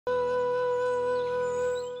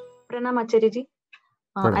Pranam Acharya.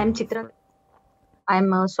 I am Pranam. Chitra. I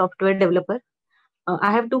am a software developer.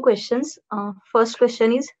 I have two questions. First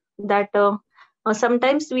question is that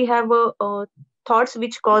sometimes we have thoughts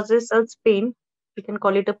which causes us pain. We can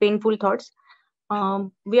call it a painful thoughts.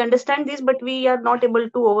 We understand this, but we are not able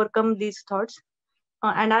to overcome these thoughts.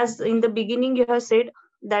 And as in the beginning, you have said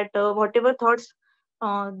that whatever thoughts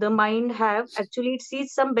the mind have, actually it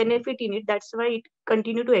sees some benefit in it. That's why it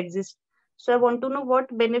continue to exist. So I want to know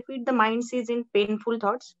what benefit the mind sees in painful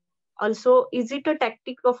thoughts. Also, is it a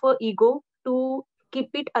tactic of a ego to keep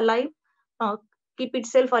it alive, uh, keep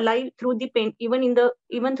itself alive through the pain, even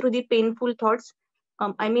through the painful thoughts?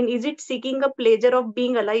 I mean, is it seeking a pleasure of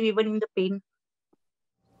being alive even in the pain?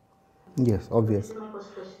 Yes, This is obvious. my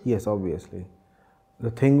first question. Yes, obviously. The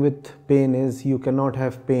thing with pain is you cannot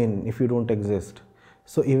have pain if you don't exist.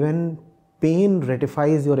 So even pain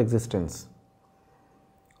ratifies your existence.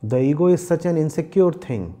 The ego is such an insecure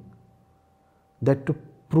thing that to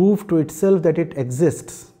prove to itself that it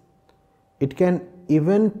exists, it can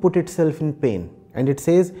even put itself in pain. And it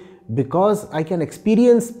says, because I can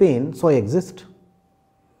experience pain, so I exist.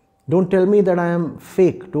 Don't tell me that I am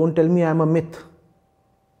fake. Don't tell me I am a myth.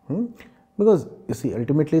 Because you see,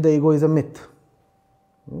 ultimately the ego is a myth.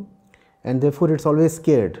 And therefore it's always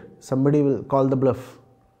scared. Somebody will call the bluff.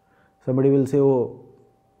 Somebody will say, oh,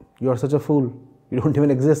 you are such a fool. You don't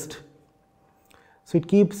even exist. So it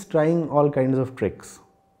keeps trying all kinds of tricks.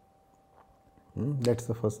 That's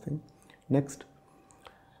the first thing. Next,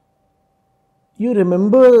 you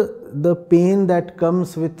remember the pain that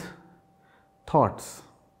comes with thoughts.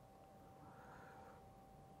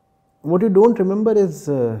 What you don't remember is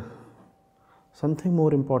something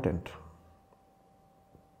more important.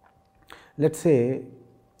 Let's say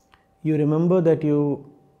you remember that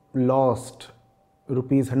you lost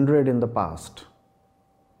rupees 100 in the past,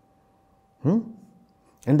 and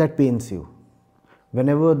that pains you.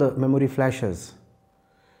 Whenever the memory flashes,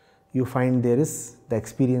 you find there is the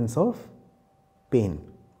experience of pain.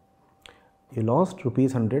 You lost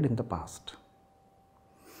rupees 100 in the past.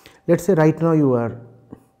 Let's say right now you are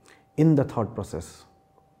in the thought process.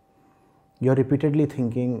 You are repeatedly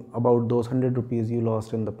thinking about those 100 rupees you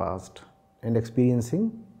lost in the past and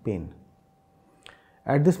experiencing pain.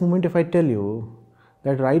 At this moment, if I tell you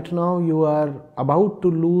that right now you are about to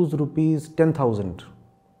lose rupees 10,000,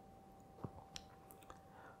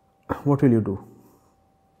 what will you do?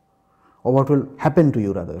 Or what will happen to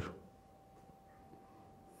you rather?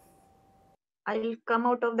 I'll come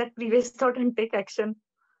out of that previous thought and take action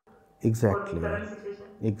for the Exactly. current situation.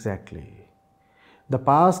 Exactly. The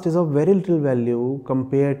past is of very little value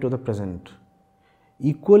compared to the present.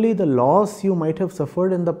 Equally, the loss you might have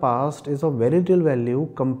suffered in the past is of very little value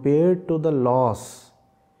compared to the loss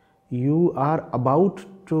you are about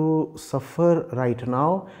to suffer right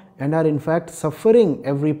now and are in fact suffering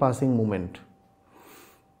every passing moment.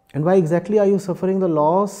 And why exactly are you suffering the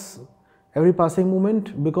loss every passing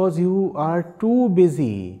moment? Because you are too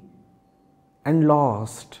busy and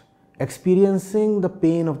lost experiencing the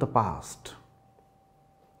pain of the past.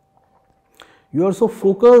 You are so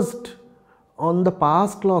focused on the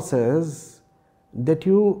past losses that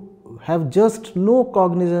you have just no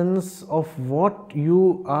cognizance of what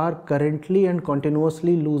you are currently and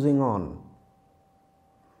continuously losing on.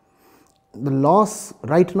 The loss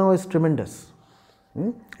right now is tremendous.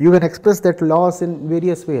 You can express that loss in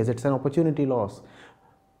various ways. It's an opportunity loss.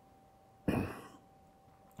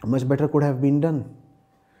 Much better could have been done.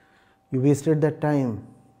 You wasted that time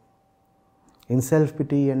in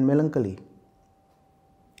self-pity and melancholy.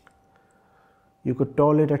 You could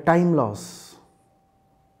call it a time loss.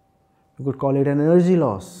 You could call it an energy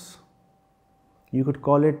loss. You could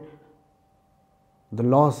call it the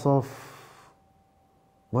loss of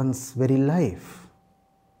one's very life.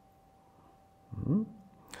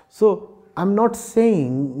 So, I'm not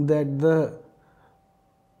saying that the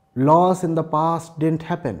loss in the past didn't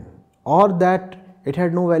happen or that it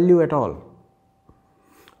had no value at all.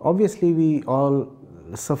 Obviously, we all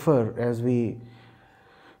suffer as we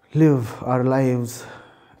live our lives,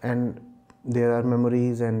 and there are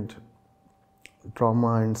memories and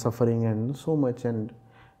trauma and suffering and so much, and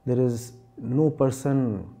there is no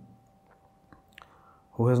person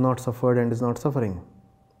who has not suffered and is not suffering.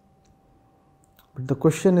 But the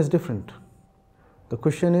question is different. The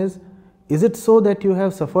question is it so that you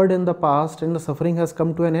have suffered in the past and the suffering has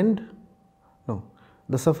come to an end? No,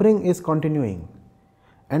 the suffering is continuing,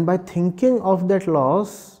 and by thinking of that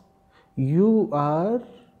loss, you are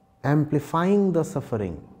amplifying the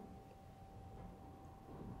suffering.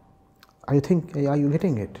 Are you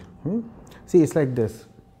getting it? See, it's like this.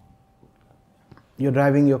 You're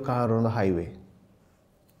driving your car on the highway.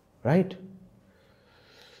 right?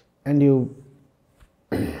 And you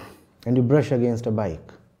and you brush against a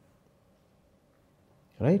bike,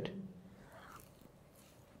 right?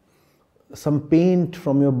 Some paint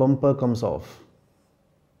from your bumper comes off,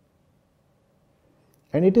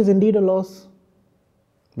 and it is indeed a loss,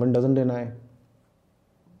 one doesn't deny.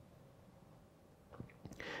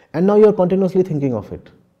 And now you are continuously thinking of it,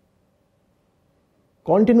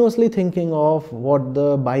 continuously thinking of what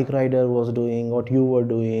the bike rider was doing, what you were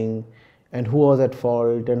doing, and who was at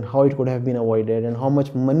fault, and how it could have been avoided, and how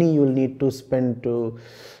much money you will need to spend to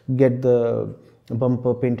get the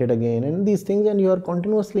bumper painted again, and these things, and you are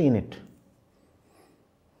continuously in it.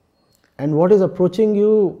 And what is approaching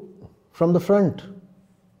you from the front?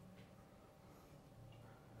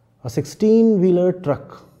 A 16-wheeler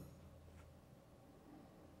truck.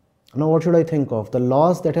 Now what should I think of? The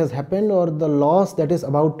loss that has happened or the loss that is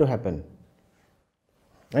about to happen?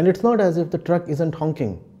 And it's not as if the truck isn't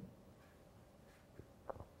honking,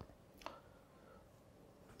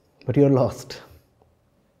 but you're lost,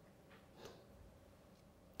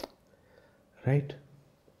 right?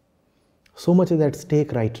 So much is at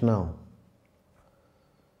stake right now.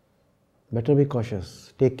 Better be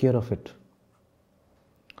cautious, take care of it.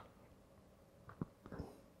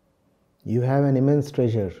 You have an immense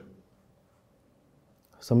treasure.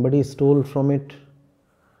 Somebody stole from it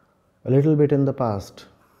a little bit in the past,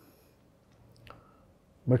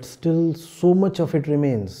 but still so much of it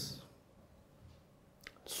remains.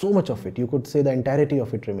 So much of it, you could say the entirety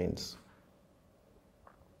of it remains.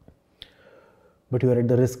 But you are at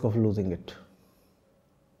the risk of losing it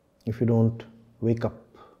if you don't wake up.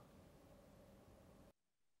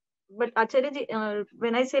 But Acharya,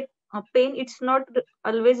 when I say pain, it's not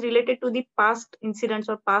always related to the past incidents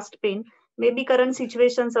or past pain, maybe current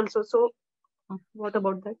situations also. So, what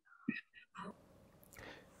about that?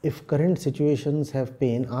 If current situations have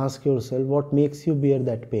pain, ask yourself what makes you bear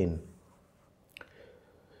that pain.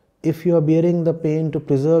 If you are bearing the pain to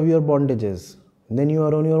preserve your bondages, then you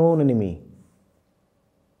are on your own enemy.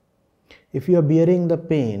 If you are bearing the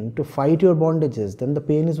pain to fight your bondages, then the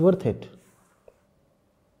pain is worth it.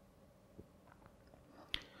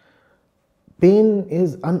 Pain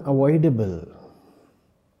is unavoidable.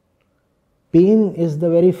 Pain is the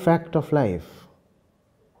very fact of life.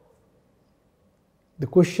 The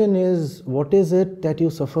question is, what is it that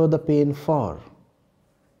you suffer the pain for?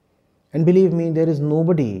 And believe me, there is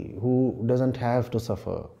nobody who doesn't have to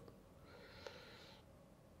suffer.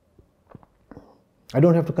 I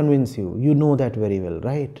don't have to convince you. You know that very well,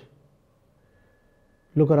 right?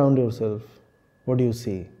 Look around yourself. What do you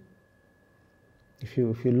see? If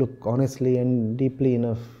you look honestly and deeply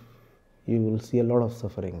enough, you will see a lot of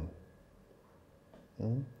suffering.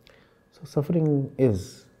 So suffering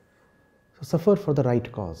is. So suffer for the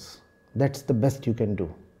right cause. That's the best you can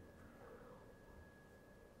do.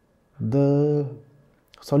 The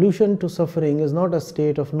solution to suffering is not a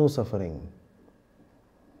state of no suffering.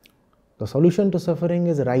 The solution to suffering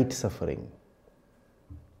is right suffering.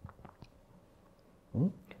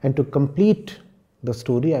 And to complete the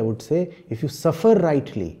story, I would say, if you suffer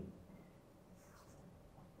rightly,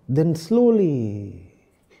 then slowly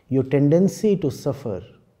your tendency to suffer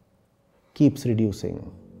keeps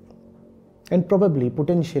reducing. And probably,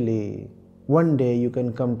 potentially, one day you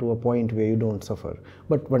can come to a point where you don't suffer,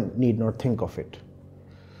 but one need not think of it.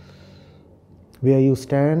 Where you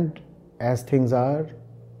stand, as things are,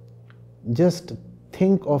 just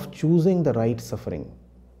think of choosing the right suffering.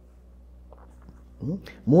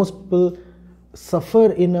 Most people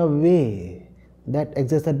suffer in a way that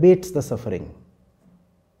exacerbates the suffering.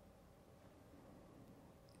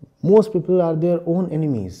 Most people are their own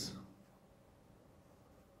enemies.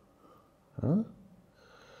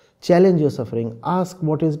 Challenge your suffering. Ask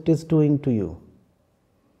what it is doing to you.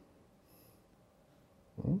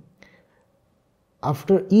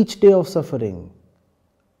 After each day of suffering,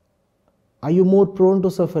 are you more prone to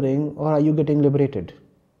suffering or are you getting liberated?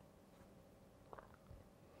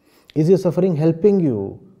 Is your suffering helping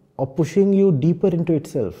you or pushing you deeper into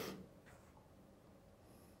itself?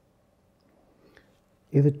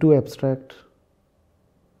 Is it too abstract?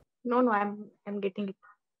 No, I'm getting it.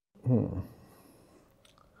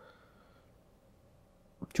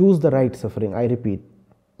 Choose the right suffering. I repeat,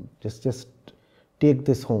 just take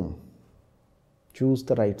this home. Choose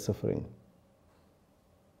the right suffering.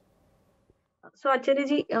 So, Acharya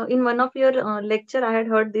ji, in one of your lecture, I had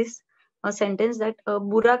heard this sentence that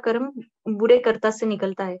 "बुरा कर्म बुरे कर्ता से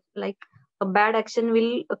निकलता है." Like a bad action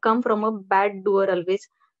will come from a bad doer always.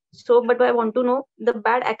 So, but I want to know the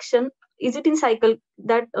bad action. Is it in cycle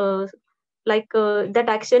that that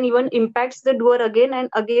action even impacts the doer again and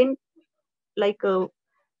again? Like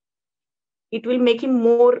it will make him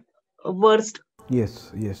more worst.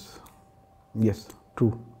 Yes, yes, yes,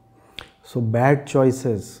 true. So bad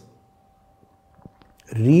choices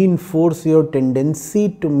reinforce your tendency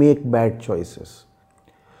to make bad choices.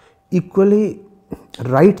 Equally,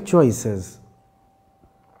 right choices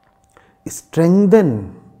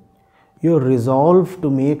strengthen your resolve to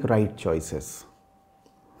make right choices.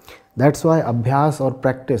 That's why abhyas or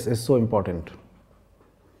practice is so important.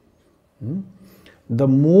 The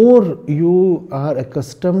more you are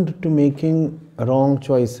accustomed to making wrong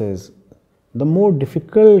choices, the more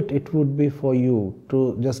difficult it would be for you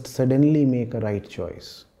to just suddenly make a right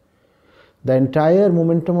choice. The entire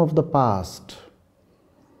momentum of the past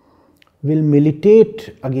will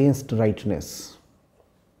militate against rightness.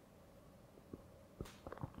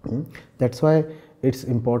 That's why it's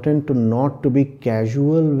important to not to be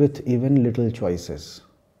casual with even little choices.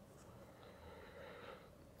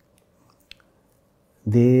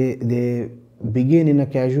 They begin in a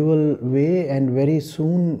casual way and very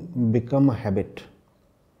soon become a habit.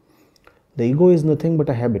 The ego is nothing but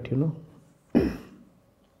a habit, you know.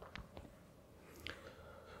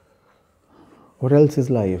 What else is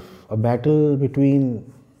life? A battle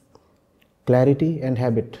between clarity and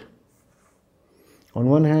habit. On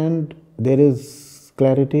one hand, there is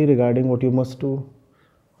clarity regarding what you must do.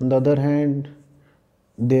 On the other hand,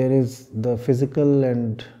 there is the physical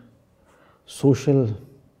and social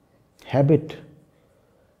habit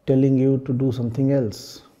telling you to do something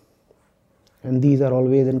else. And these are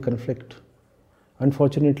always in conflict.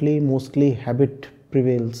 Unfortunately, mostly habit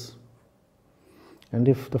prevails. And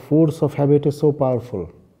if the force of habit is so powerful,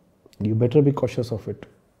 you better be cautious of it.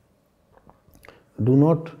 Do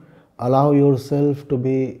not allow yourself to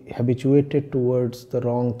be habituated towards the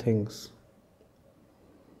wrong things.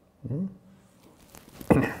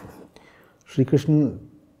 Sri Krishna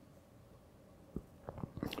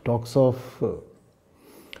talks of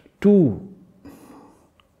two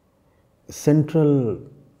central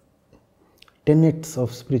tenets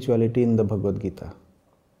of spirituality in the Bhagavad Gita: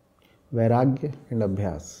 Vairagya and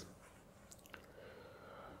Abhyas.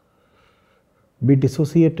 Be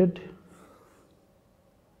dissociated,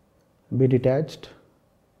 be detached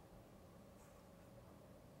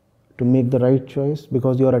to make the right choice,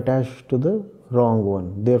 because you are attached to the wrong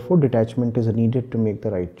one. Therefore, detachment is needed to make the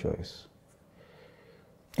right choice.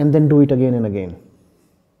 And then do it again and again.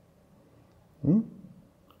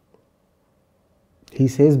 He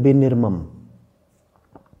says, be nirmam.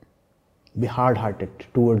 Be hard-hearted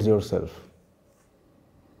towards yourself.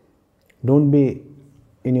 Don't be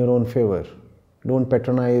in your own favor. Don't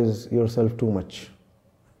patronize yourself too much.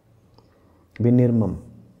 Be nirmam.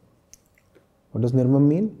 What does nirmam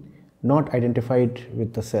mean? Not identified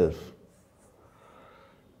with the self.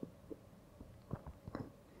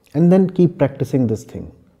 And then keep practicing this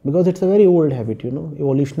thing, because it's a very old habit, you know,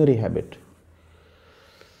 evolutionary habit.